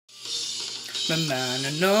Mamma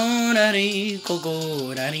no rari,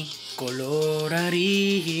 kogorari, kolorari,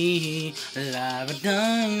 lava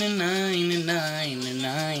nine nine nine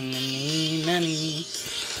nine nine.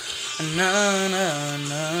 Na na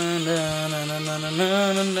na na na na na na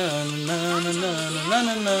na na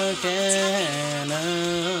na na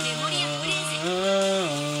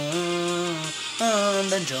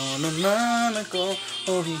da John na ko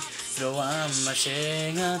ori roama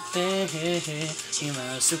shegate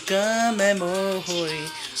imasuka memoria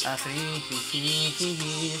Freese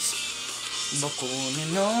Boku ni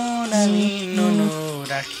no nani no no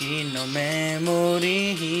raki no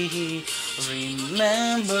memory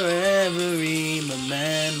remember every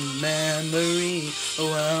memory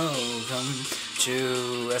welcome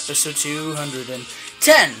to episode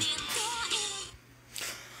 210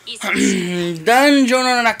 Dungeon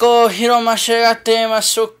no nako hiromashigate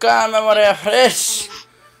masuka memoria Freese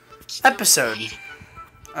episode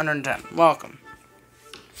 110 welcome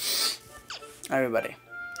everybody.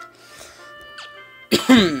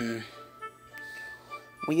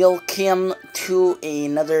 Welcome to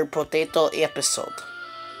another potato episode.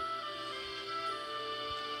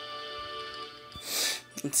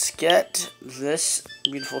 Let's get this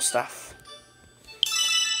beautiful stuff.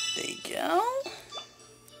 There you go.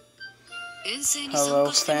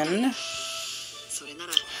 Hello, Finn.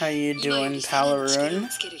 How you doing, Palaroon?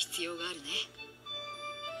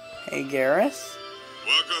 Hey, Gareth.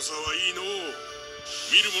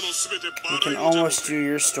 We can almost do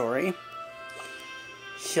your story.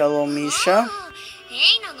 Hello, Misha.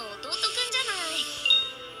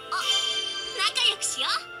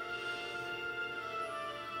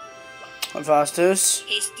 Hephaestus.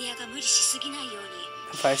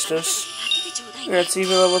 Hephaestus. You're at CV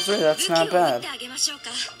level 3, that's not bad.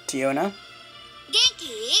 Tiona.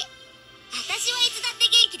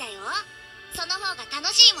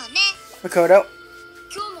 Makoto.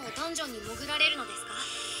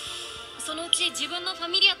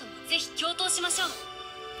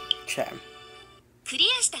 Okay.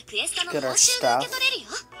 Get our stuff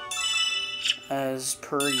as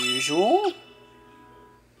per usual.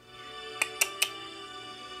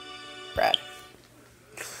 Brad.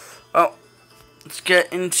 Oh, let's get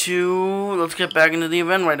back into the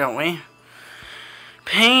event, why don't we?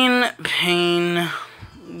 Pain,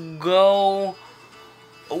 go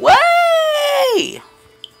away!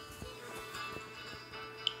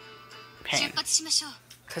 Pain.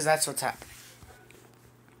 Because that's what's happening.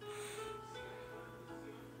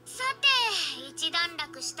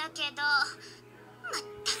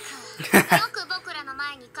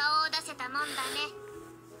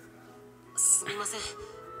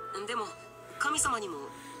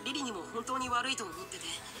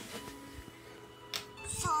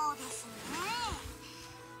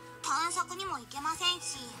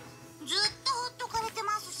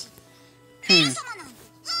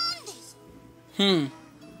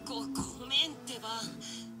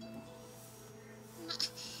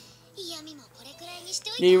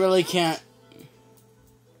 You really can't.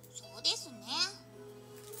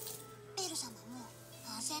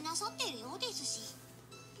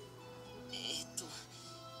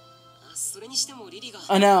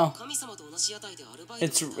 I know.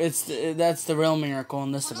 That's the real miracle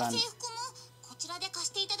in this event.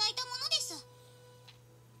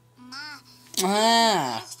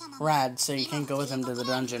 Ah, rad. So you can go with him to the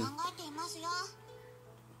dungeon.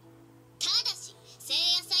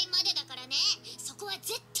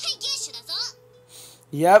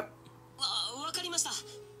 Yep.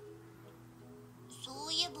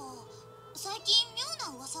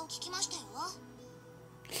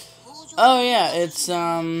 Oh yeah, it's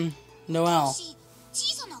Noelle.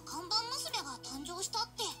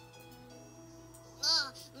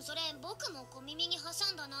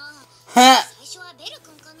 Ha!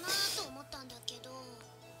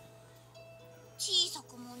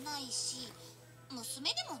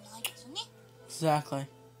 Exactly.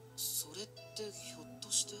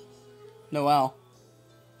 Noelle.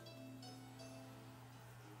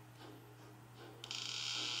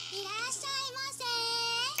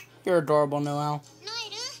 You're adorable, Noelle.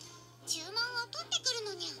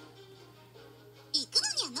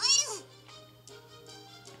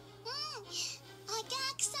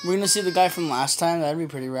 We're gonna see the guy from last time. That'd be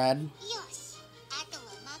pretty rad.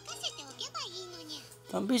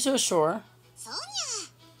 Don't be so sure.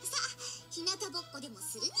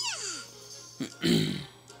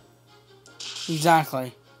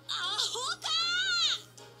 Exactly.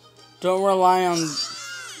 Don't rely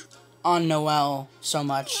on Noelle so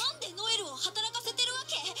much.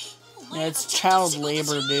 Yeah, it's child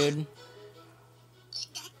labor, dude.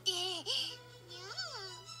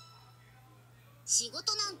 仕事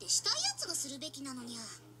なんてしたいやつがするべきなのにゃ。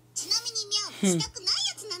ちなみにミャーはしたくない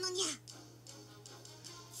やつなのにゃ。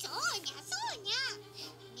そうにゃそうにゃ。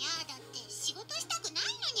ミャーだって仕事したくない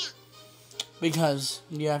のにゃ。Because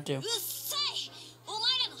you have to. うっさい。お前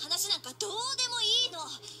らの話なんかどうでもいいの。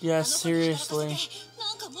Yes, seriously.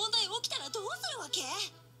 なんか問題起きたらどうするわけ？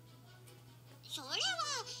それ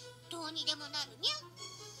はどうにでもなるにゃ。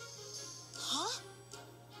は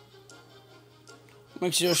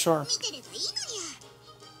？Makes you sure. 見てればいいのにゃ。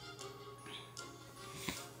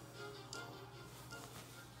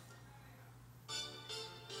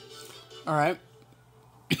Alright.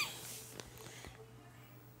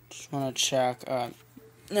 Just want to check.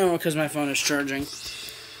 No, because my phone is charging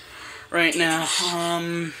right now.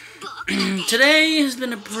 Today has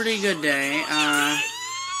been a pretty good day.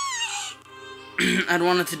 I'd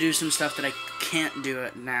wanted to do some stuff that I can't do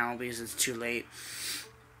it now because it's too late.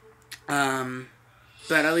 But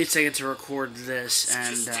at least I get to record this,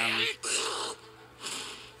 and I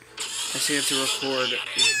get to record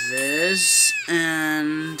this,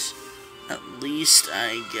 and at least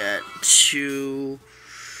I get to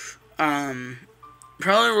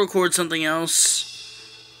probably record something else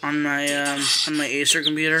on my Acer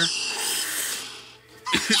computer.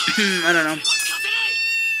 I don't know.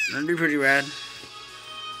 That'd be pretty rad.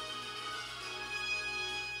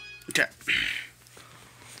 Okay.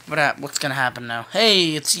 What's gonna happen now?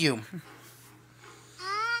 Hey, it's you.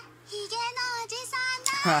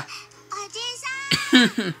 Huh.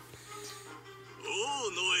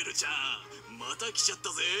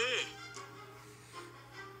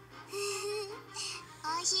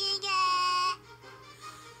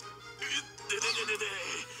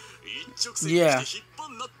 Yeah.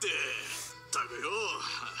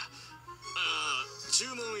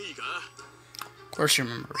 Of course she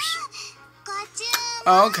remembers.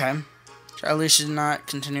 Oh, okay. So at least she's not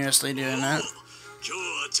continuously doing that.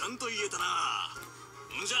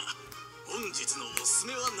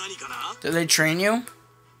 Did they train you?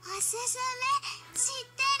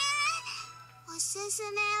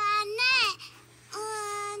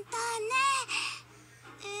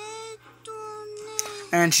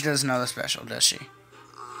 And she doesn't know the special, does she?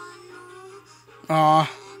 Aw.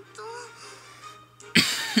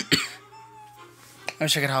 I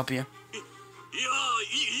wish I could help you.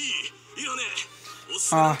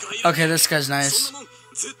 Aw. Okay, this guy's nice.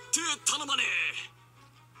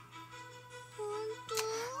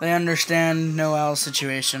 They understand Noel's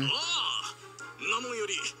situation.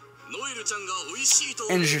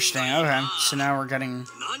 Interesting, okay. So now we're getting...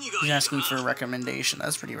 He's asking for a recommendation.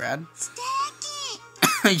 That's pretty rad.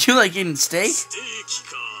 You like eating steak?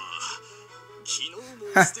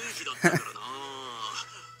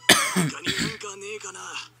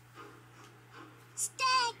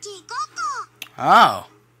 Oh.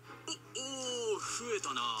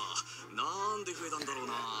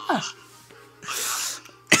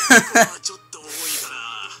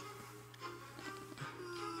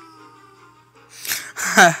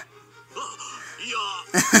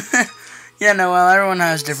 Yeah, no, well, everyone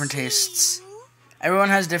has different tastes. Everyone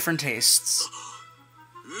has different tastes.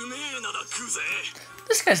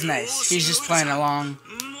 This guy's nice. He's just playing along.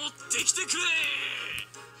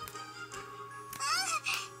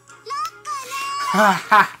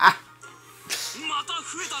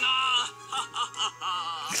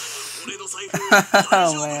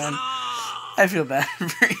 Oh, man. I feel bad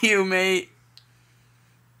for you, mate.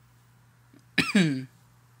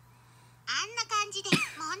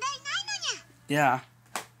 Yeah.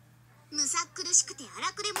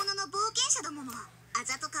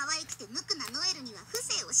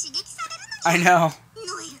 I know.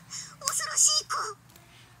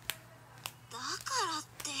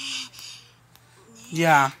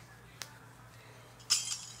 Yeah.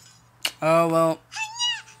 Oh, well.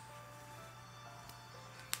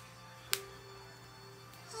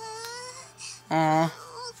 Aw.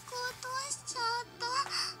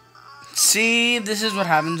 See, this is what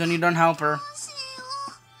happens when you don't help her.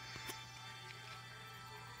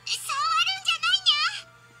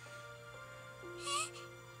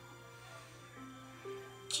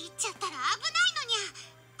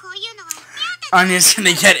 Anya's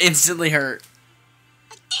gonna get instantly hurt.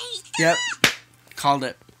 Yep. Called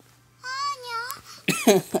it.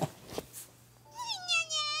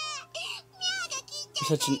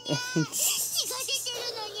 Such an...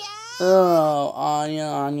 Oh,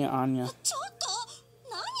 Anya.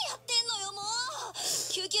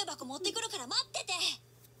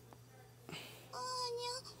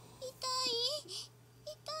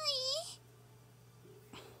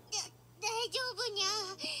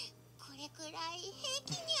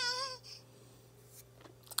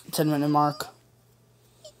 Ten-minute mark.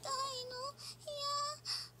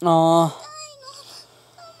 Aw.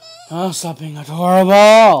 Oh, stop being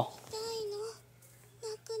adorable.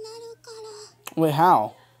 Wait,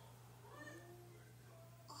 how?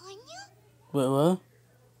 Wait, what?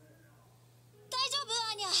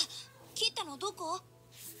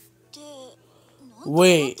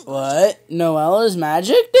 Wait, what? Noella's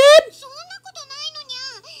magic did?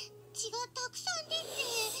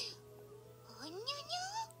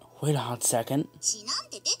 Wait a hot second.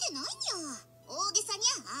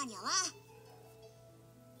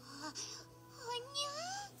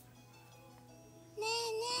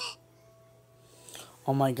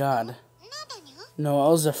 Oh my god.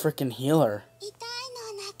 Noelle's a freaking healer.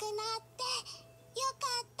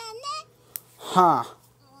 Huh.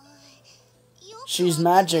 She's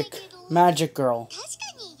magic. Magic girl.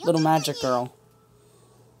 Little magic girl.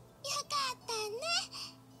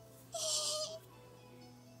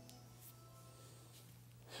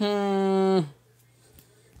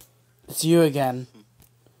 It's you again.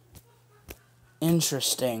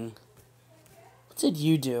 Interesting. What did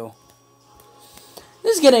you do?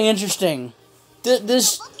 This is getting interesting.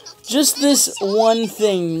 Just this one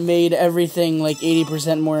thing made everything like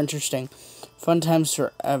 80% more interesting. Fun times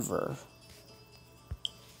forever.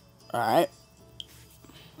 Alright.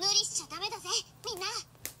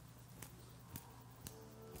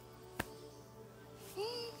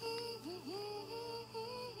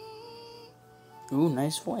 Ooh,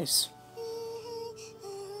 nice voice.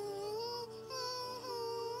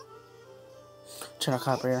 Trying to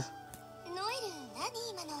copy her.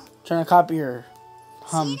 Trying to copy her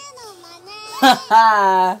hum.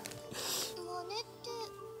 Haha.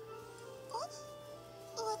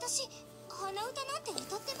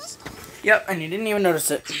 Yep, and you didn't even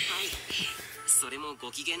notice it.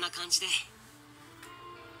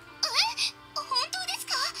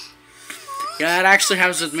 Yeah, it actually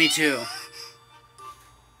happens with me too.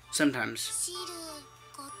 Sometimes.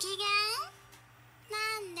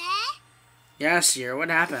 Yeah, Seer, what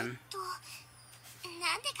happened?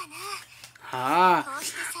 Ah,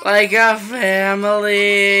 like a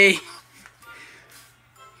family.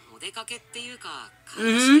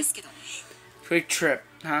 Quick trip,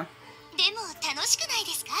 huh?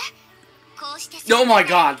 Oh my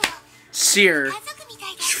god. Seer.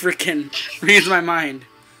 Freaking reads my mind.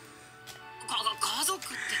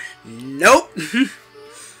 Nope.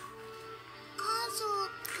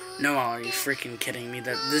 No, are you freaking kidding me?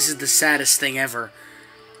 This is the saddest thing ever.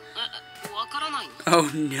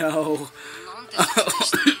 Oh no.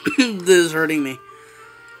 This is hurting me.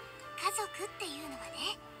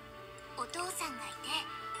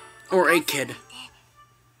 Or a kid.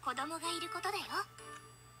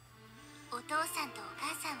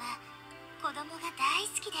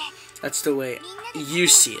 That's the way you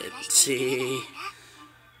see it. See?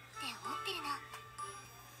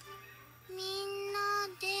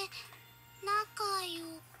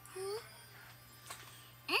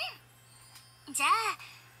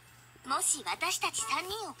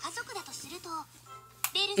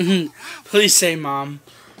 Please say mom.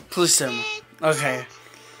 Please say mom. Okay.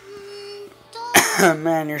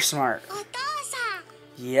 Man, you're smart.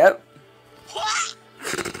 Yep.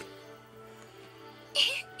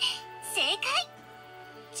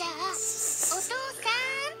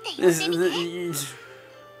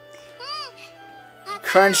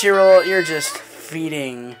 Crunchyroll, you're just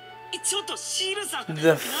feeding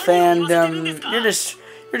the fandom.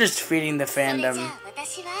 You're just feeding the fandom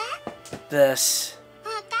this.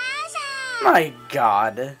 My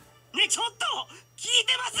god.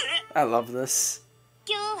 I love this.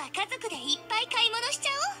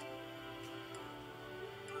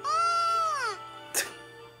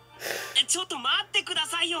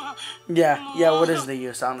 Yeah, what is the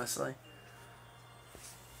use, honestly?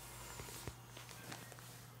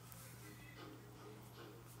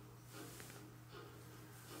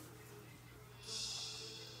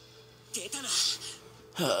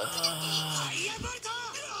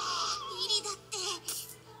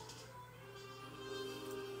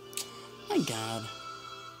 My god.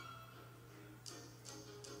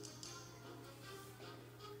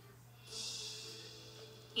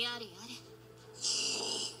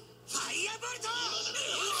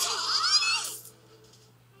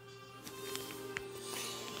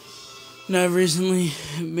 Now, I've recently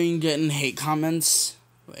been getting hate comments.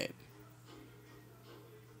 Wait.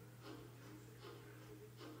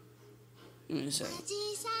 Let me see.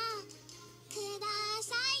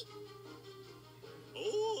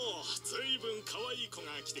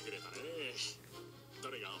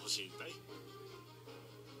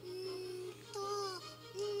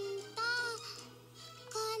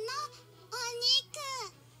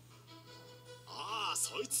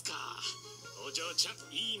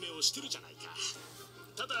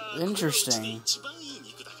 Interesting.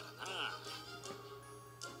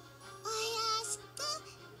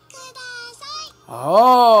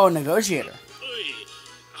 Oh, negotiator.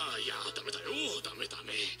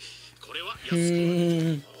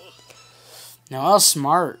 Noelle's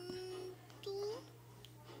smart.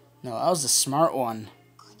 Noelle's the smart one.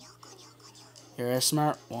 You're a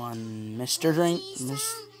smart one, Mr. Drink.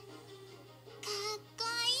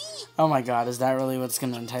 Oh my god, is that really what's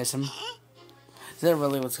gonna entice him? Is that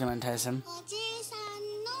really what's gonna entice him?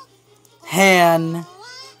 Han.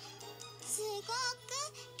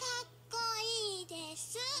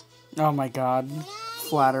 Oh my god.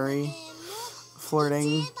 Flattery.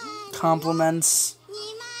 Flirting. Compliments.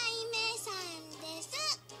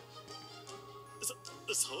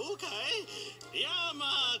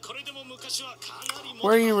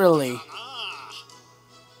 Were you really?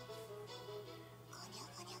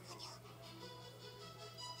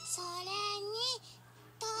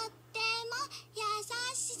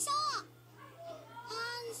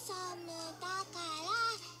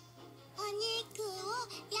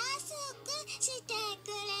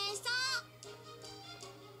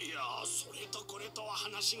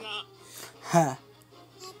 Huh.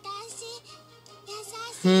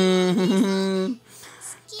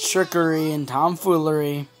 Trickery and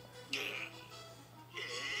tomfoolery.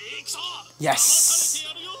 Yes.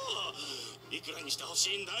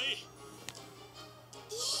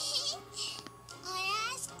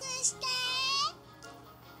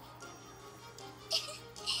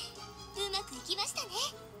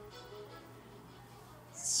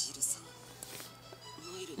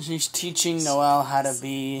 She's teaching Noelle how to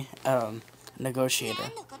be a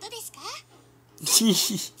negotiator.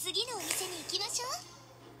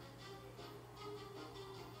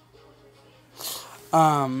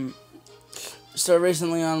 So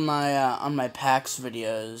recently on my PAX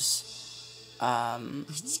videos,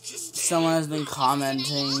 someone has been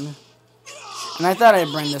commenting, and I thought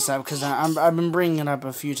I'd bring this up because I've been bringing it up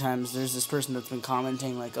a few times. There's this person that's been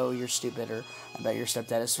commenting like, "Oh, you're stupid," or "I bet your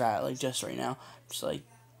stepdad is fat," like just right now. Just like,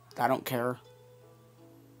 I don't care.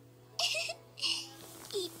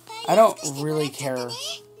 I don't really care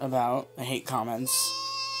about hate comments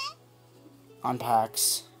on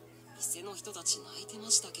PAX.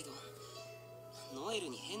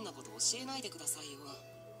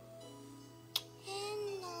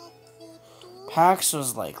 PAX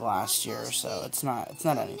was like last year, so it's not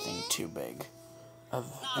anything too big of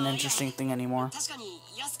an interesting thing anymore.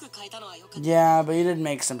 Yeah, but you did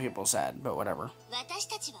make some people sad, but whatever.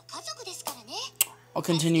 I'll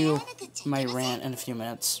continue my rant in a few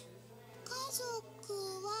minutes.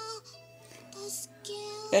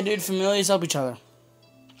 Yeah, dude, familias help each other.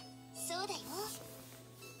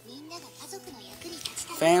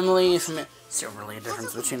 Family, is there really a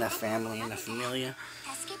difference between a family and a familia?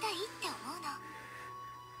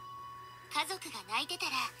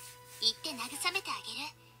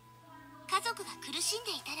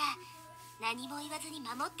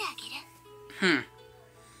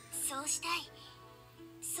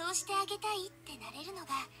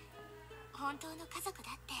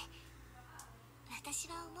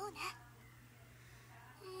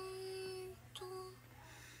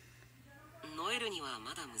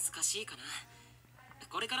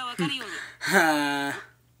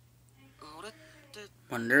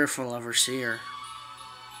 Wonder if we'll ever see her.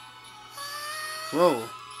 Whoa.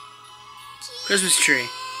 Christmas tree.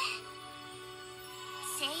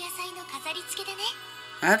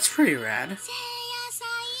 That's pretty rad.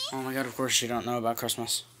 Oh my god, of course you don't know about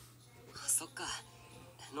Christmas.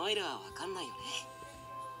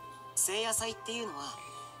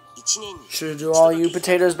 Should do all you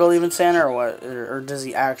potatoes believe in Santa or what? Or does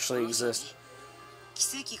he actually exist?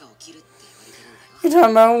 You're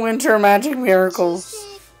talking about winter magic miracles.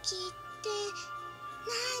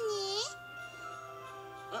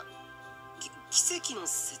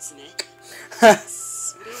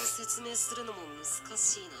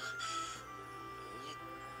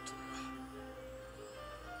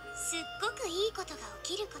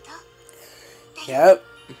 Yep.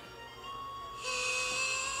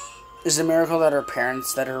 Is it a miracle that her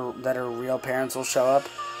parents, that her real parents will show up?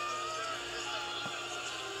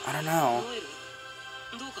 I don't know.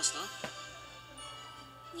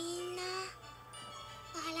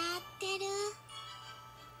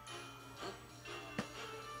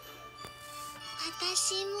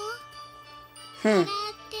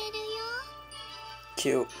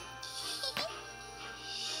 Cute.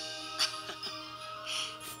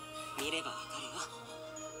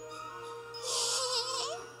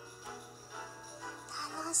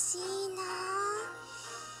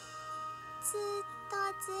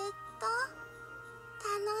 ずっと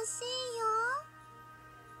楽しいよ。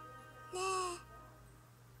ねえ、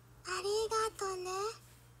ありがと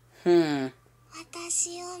ね。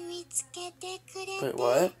私を見つけてくれて。Wait,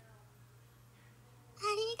 what? あ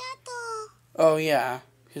りがとう。Oh, yeah.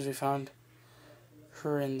 Because we found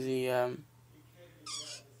her in the,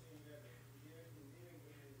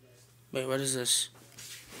 Wait, what is this?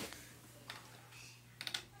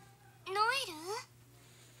 ノエル？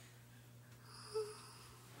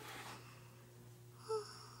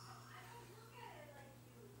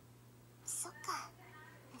そっか、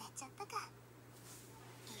寝ちゃったか。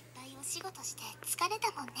いっぱいお仕事して疲れ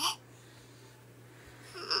たもんね。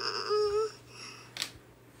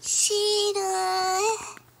シール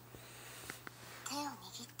手を握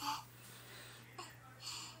って。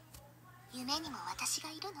夢にも私が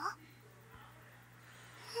いるの？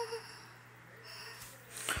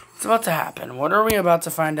 What's about to happen? What are we about to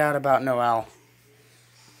find out about Noelle?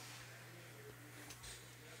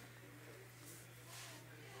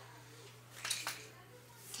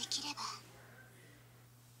 できれば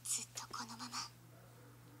ずっとこのまま。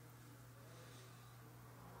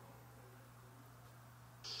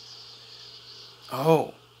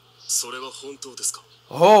Oh. それは本当ですか?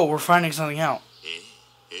 Oh, we're finding something out. も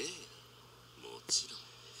ちろ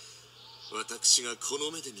ん。私がこ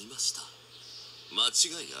の目で見ました。間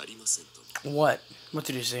違いありませんと。What?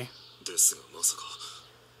 What did you see? ですがまさか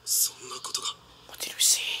そんなことが。 What did you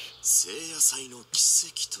see? 聖夜祭の奇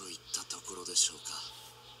跡といったところでしょうか。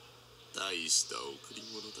大した贈り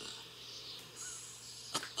物だ。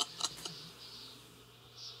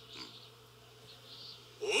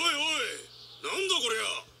おいおい、なんだこり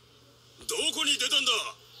ゃ。どこに出たんだ。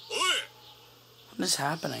おい。 What is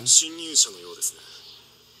happening? 侵入者のようですね。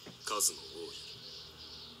数の多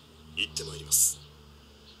い。行ってまいります。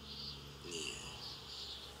にえ、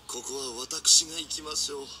ここは私が行きま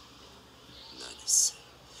しょう。何せ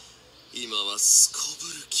今はすこぶ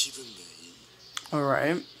る気分がいい。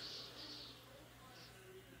 Alright.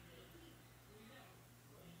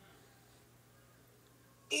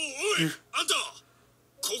 おい、あんた、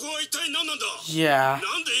ここは一体何なんだ。 Yeah,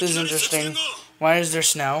 this is interesting. Why is there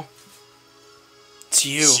snow? It's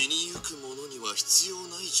you. 死にゆく者には必要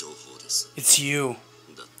ない情報です。 It's you.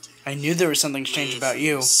 だって I knew there was something strange about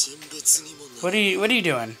you. 選別にもな What are you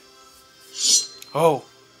doing? Oh.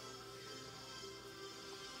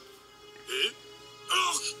 え、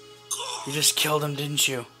あ、 You just killed him, didn't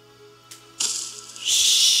you?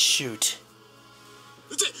 Shoot.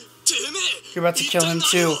 てめえ You're about to kill him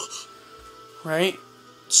too, right?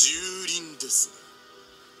 蹂躙ですね。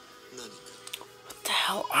何か。 What the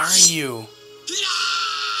hell are you? い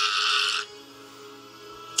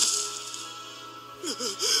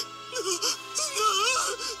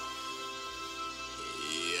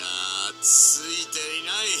やー、ついていな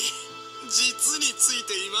い。実につい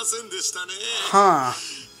ていませんでしたね。 Huh.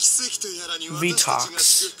 奇跡とやらに私たちが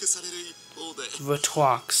祝福される一方で、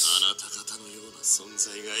 Vitox. あなた方のような存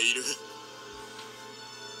在がいる。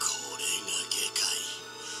これが外界。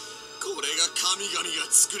これが神々が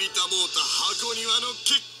作りたもうた箱庭の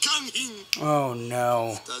欠陥品。 Oh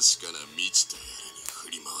no. 確かな未知とやらに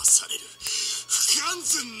振り回される不完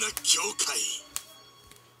全な教会。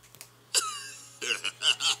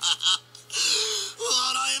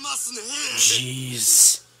笑えますね。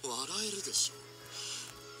 Jeez. 笑えるでしょう。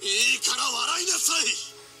いいから笑いなさい。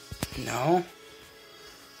 No?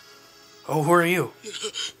 Oh, who are you?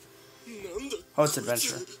 なんだ。 Oh, it's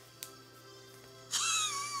Adventure.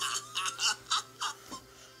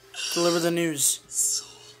 Deliver the news. そう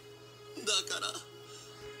だからこ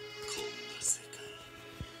んな世界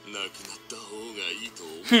なくなった方がいいと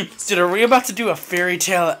思う。 Dude, are we about to do a fairy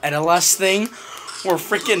tale Edelas thing? Where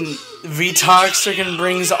freaking Vitox freaking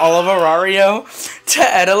brings all of Arario to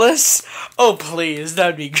Edelas? Oh, please,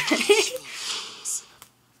 that'd be great.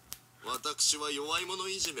 私は弱い者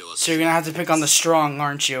いじめは So you're gonna have to pick on the strong,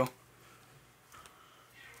 aren't you?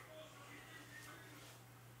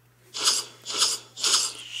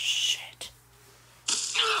 Shit.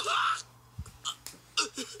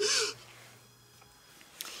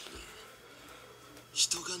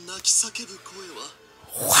 人が泣き叫ぶ声は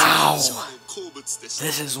Wow. 好物でした。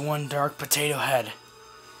 This is one dark potato head.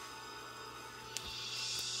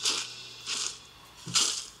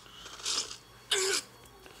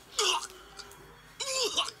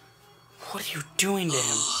 What are you doing to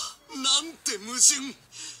him? なんて矛盾。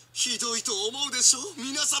ひどいと思うでしょう、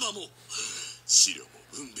皆様も。資料も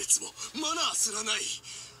分別もマナーすらない。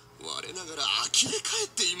我ながら呆れ返っ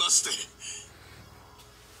ていまして。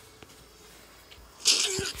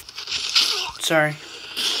 Sorry.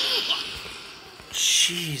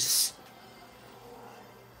 Jeez.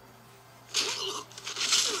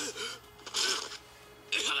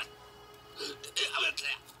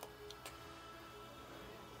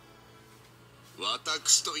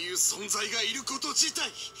 私という存在がいること自体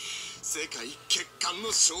世界欠陥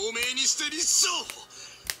の証明にして立証。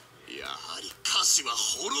やはり歌詞は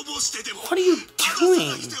滅ぼしてでも What are you 正さな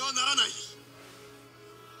doing? くてはならない。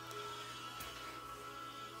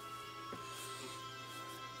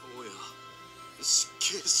おや、失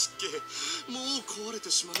敬失敬、もう壊れて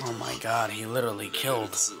しまうと Oh my god, he literally killed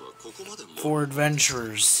 2はここまでも 4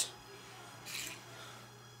 adventurers.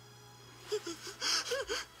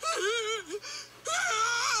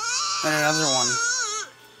 And another one.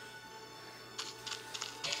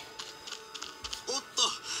 おっと、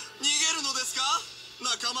逃げるのですか？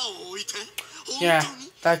仲間を置いて。 Yeah,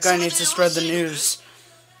 that guy needs to spread the news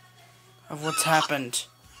of what's happened.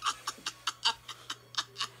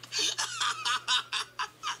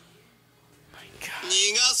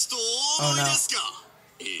 逃がすとお思いですか？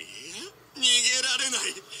いいえ、逃げられない。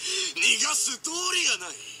逃がす道理が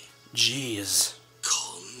ない。 Jeez. こ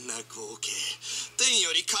んな光景、天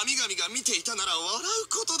より神々が見ていたなら笑う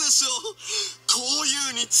ことでしょう。こう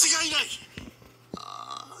いうに違いない。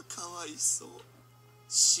ああ、かわいそう。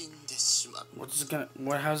死んでしまった。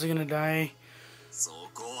 How's he gonna die? そ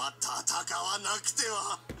こは戦わなくて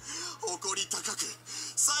は。誇り高く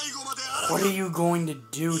最後まであら What are you going to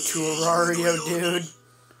do to Aurario, dude?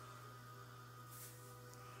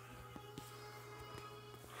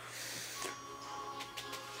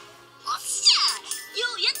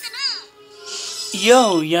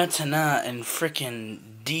 Yo, Yatana and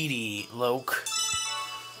frickin' Dee Loke.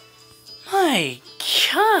 My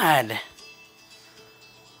god.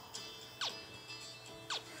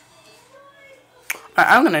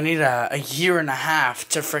 I'm gonna need a year and a half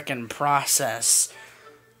to frickin' process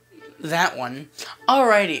that one.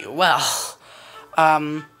 Alrighty, well,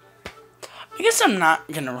 I guess I'm not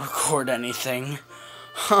gonna record anything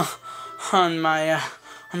on my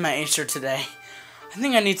Acer today. I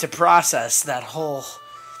think I need to process that whole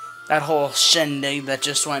shindig that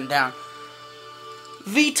just went down.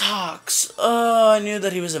 Vitox. Oh, I knew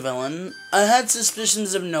that he was a villain. I had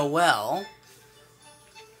suspicions of Noelle.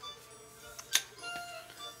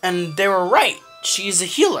 And they were right. She's a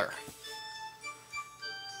healer.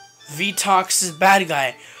 Vitox is bad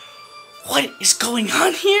guy. What is going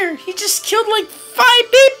on here? He just killed like 5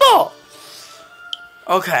 people.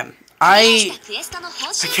 Okay. I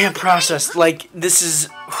can't process. Like, this is...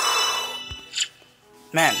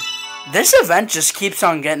 Man, this event just keeps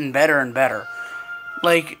on getting better and better.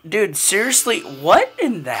 Like, dude, seriously, what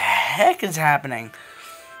in the heck is happening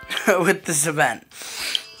with this event?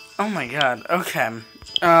 Oh my god, okay.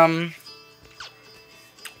 Alright,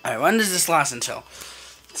 when does this last until?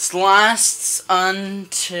 This lasts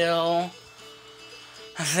until,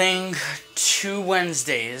 I think, 2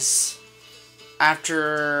 Wednesdays.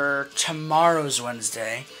 After tomorrow's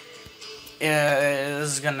Wednesday,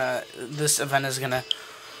 this event is gonna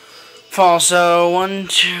fall. So 1,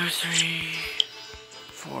 2, 3,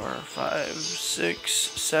 4, 5, 6,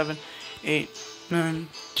 7, 8, 9,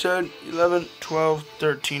 10, 11, 12,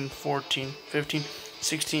 13, 14, 15,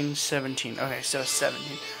 16, 17. Okay, so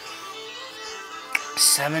 17.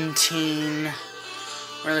 17.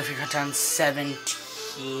 Really, if you cut down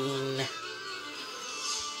 17.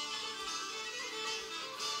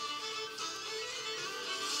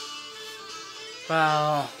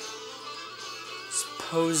 Well,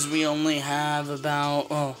 suppose we only have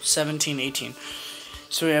about, 17, 18.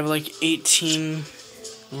 So we have like 18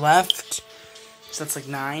 left. So that's like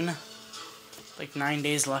 9. Like 9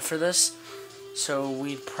 days left for this. So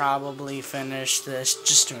we'd probably finish this,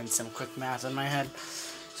 just doing some quick math in my head.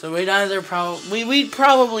 So we'd we'd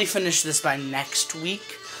probably finish this by next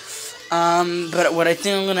week. But what I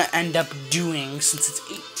think I'm gonna end up doing, since it's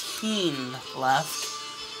 18 left,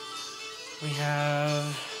 we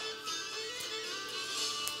have...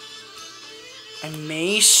 I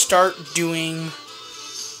may start doing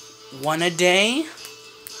 1 a day.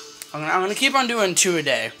 I'm gonna keep on doing 2 a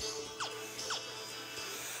day.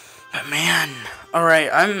 But man, alright,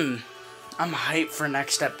 I'm hyped for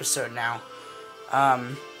next episode now.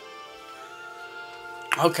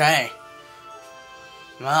 Okay.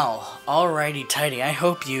 Well, alrighty tighty. I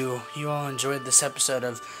hope you all enjoyed this episode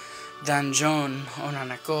of Danjon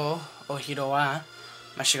Onanako Ohiro wa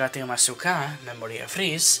Mashigate Masuka Memoria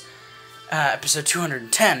Freese, episode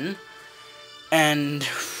 210. And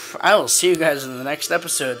I will see you guys in the next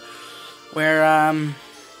episode, where I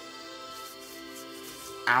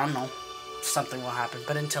don't know, something will happen.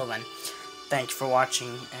 But until then, thank you for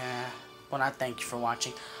watching. Well, not thank you for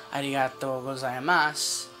watching. Arigatou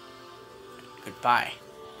gozaimasu. Goodbye.